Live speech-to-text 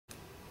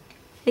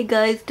Hey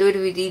guys,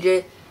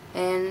 thewwedj,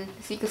 and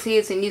as you can see,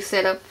 it's a new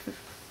setup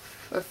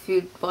if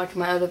you watch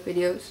my other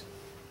videos.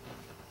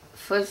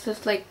 First,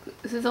 just like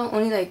this is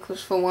only like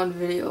just for one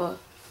video.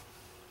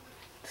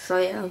 So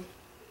yeah,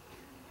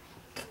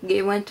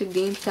 went to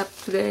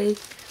GameStop today.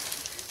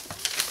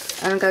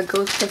 I got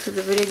Ghostbusters,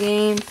 the video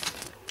game,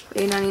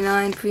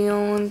 $8.99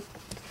 pre-owned.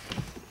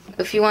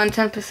 If you want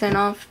 10%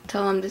 off,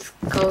 tell them this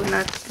code,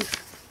 not this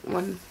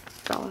 $1.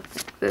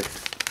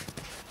 This.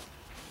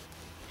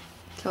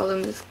 Tell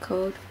them this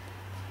code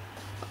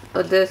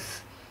or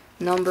this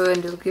number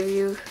and they'll give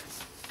you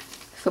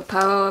some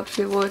power-ups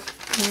reward.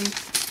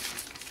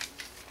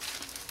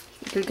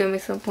 You can give me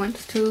some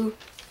points too,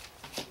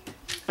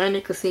 and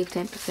you can save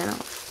 10%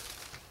 off.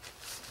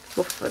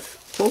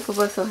 Both of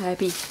us are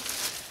happy.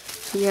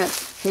 So yeah,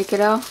 check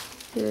it out.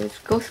 There's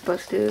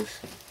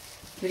Ghostbusters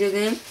video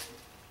game.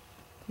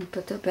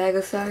 Put the bag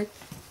aside.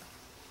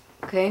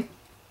 Okay.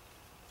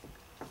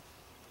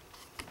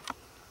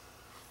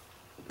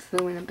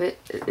 Zoom in a bit.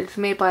 It's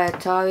made by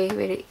Atari,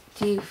 rated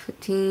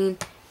G14,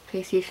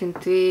 PlayStation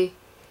 3.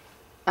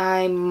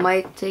 I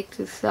might take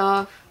this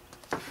off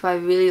if I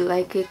really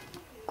like the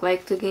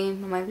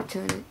game. I might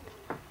return it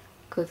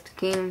because the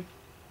game,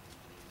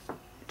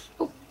 it's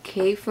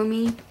okay for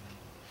me.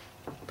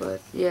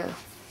 But yeah,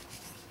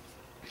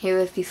 here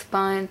is the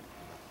spine.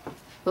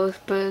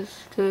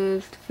 Ghostbusters,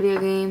 the video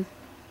game.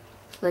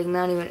 It's like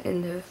not even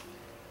in there.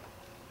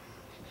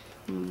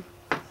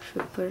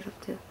 Should put it up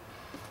there.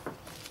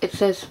 It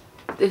says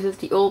this is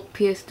the old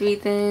PS3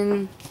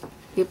 thing.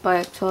 You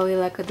buy Atari,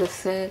 like I just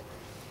said.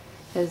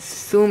 Let's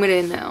zoom it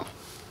in now.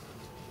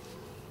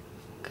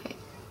 Okay.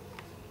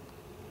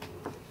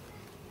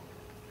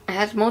 It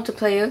has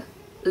multiplayer,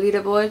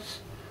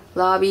 leaderboards,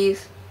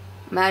 lobbies,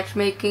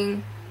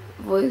 matchmaking,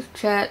 voice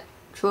chat,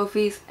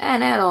 trophies,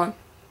 and add-on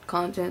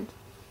content.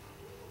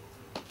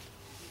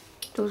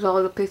 Those are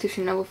all the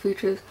PlayStation Network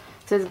features.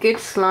 It says get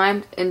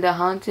slimed in the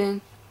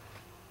haunting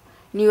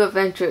new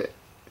adventure.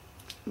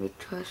 Let me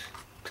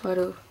try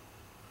to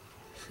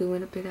zoom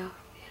in a bit out.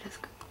 Yeah, that's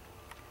good.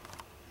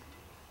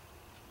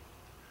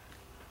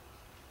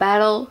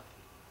 Battle,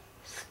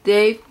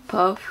 Stay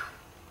Puffed,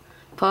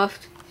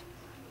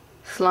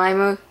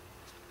 Slimer,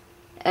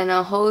 and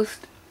a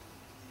host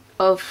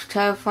of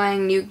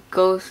terrifying new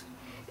ghosts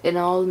in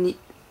all new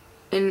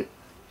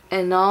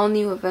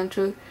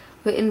adventure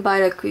written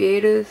by the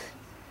creators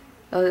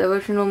of the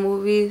original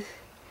movies,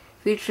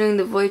 featuring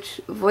the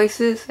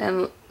voices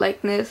and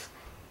likeness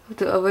of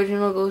the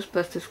original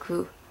Ghostbusters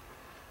crew.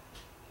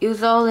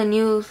 Use all the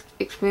new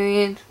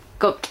experimental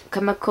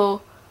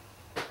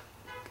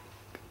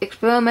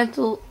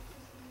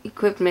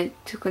equipment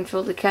to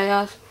control the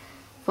chaos,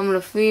 from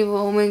the free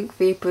roaming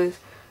vapors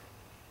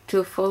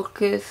to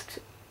focused,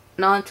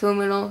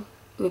 non-terminal,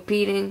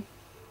 repeating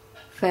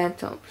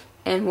phantoms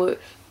and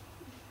worse.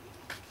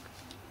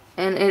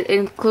 And it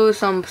includes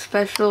some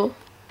special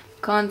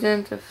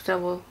content of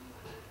several.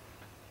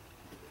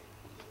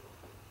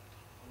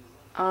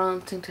 I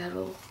don't think that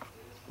will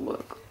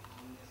work.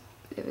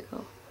 There we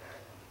go.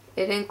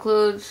 It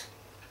includes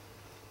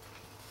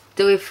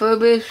the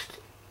refurbishment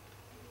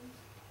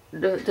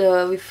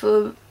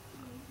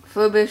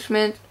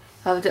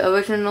of the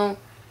original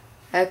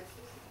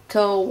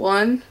Ecto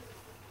 1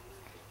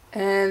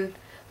 and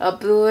a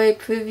Blu-ray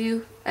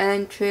preview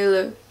and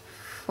trailer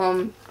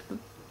from the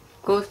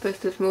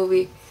Ghostbusters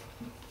movie.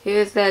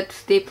 Here's that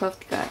Stay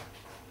Puft guy.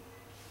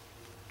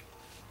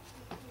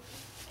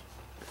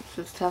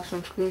 Just have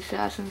some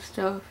screenshots and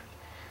stuff.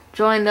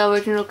 Join the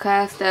original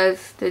cast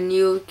as the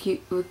new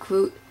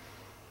recruit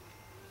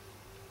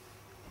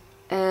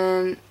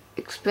and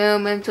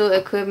experimental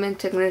equipment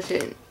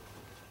technician.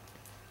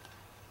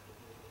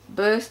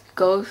 Burst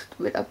Ghost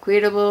with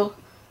upgradable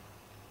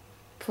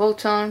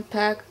proton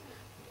pack,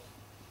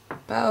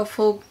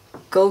 powerful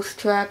ghost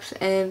traps,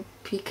 and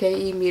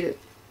PKE meter.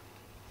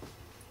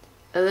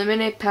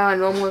 Eliminate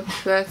paranormal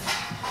threats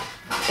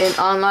in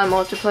online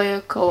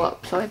multiplayer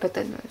co-op. Sorry about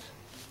that noise.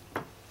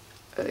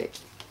 Alright.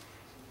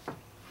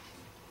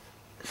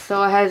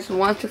 So it has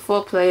 1 to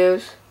 4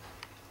 players.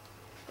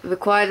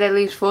 Required at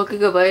least 4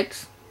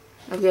 gigabytes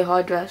of your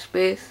hard drive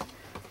space.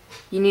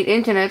 You need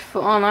internet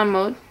for online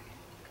mode.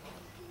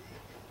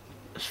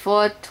 It's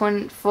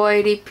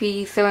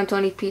 480p,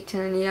 720p,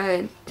 1080i,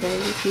 and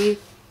 1080p.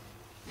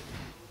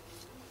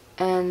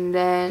 And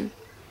then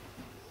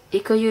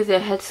you could use a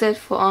headset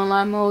for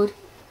online mode.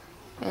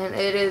 And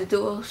it is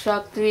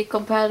DualShock 3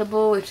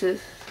 compatible, which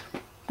is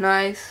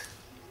nice.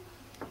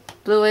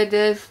 Blu-ray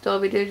disc,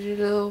 Dolby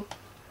Digital,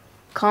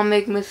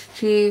 comic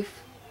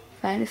mischief,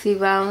 fantasy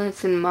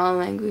violence, and mild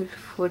language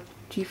for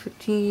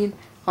G14.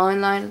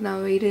 Online is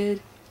not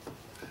rated.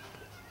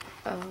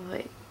 Oh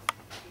wait.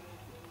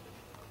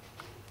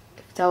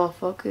 If that will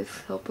focus,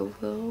 hope it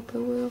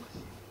will.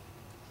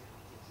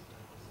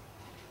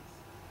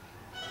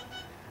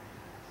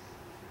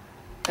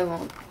 It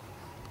won't.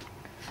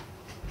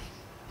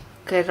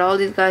 Okay, so all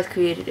these guys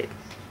created it.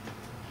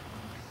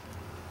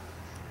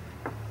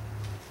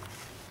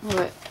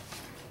 Alright.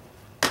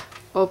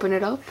 Open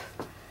it up.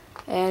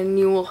 and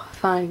you will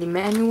find the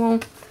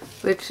manual,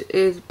 which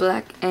is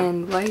black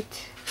and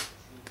white.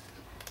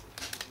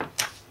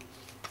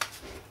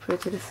 Put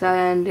it to the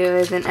side, and there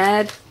is an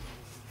ad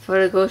for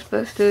the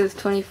Ghostbusters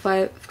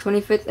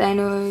 25th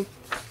annual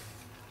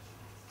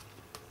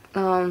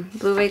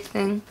Blu-ray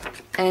thing,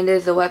 and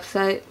there's a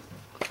website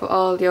for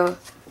all your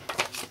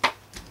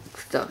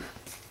stuff,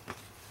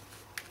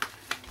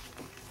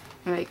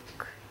 like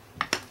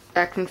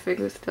action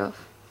figure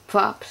stuff,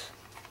 props.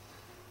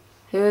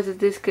 Here's the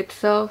disc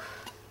itself.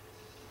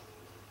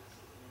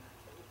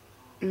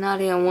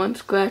 Not even one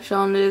scratch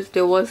on this.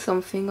 There was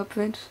some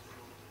fingerprints,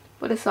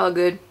 but it's all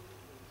good.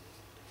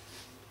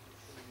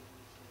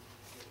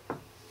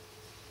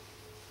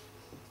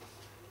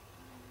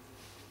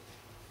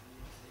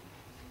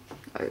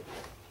 Alright.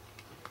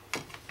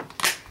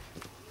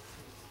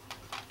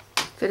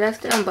 So that's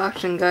the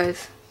unboxing,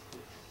 guys.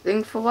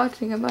 Thanks for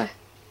watching, and bye.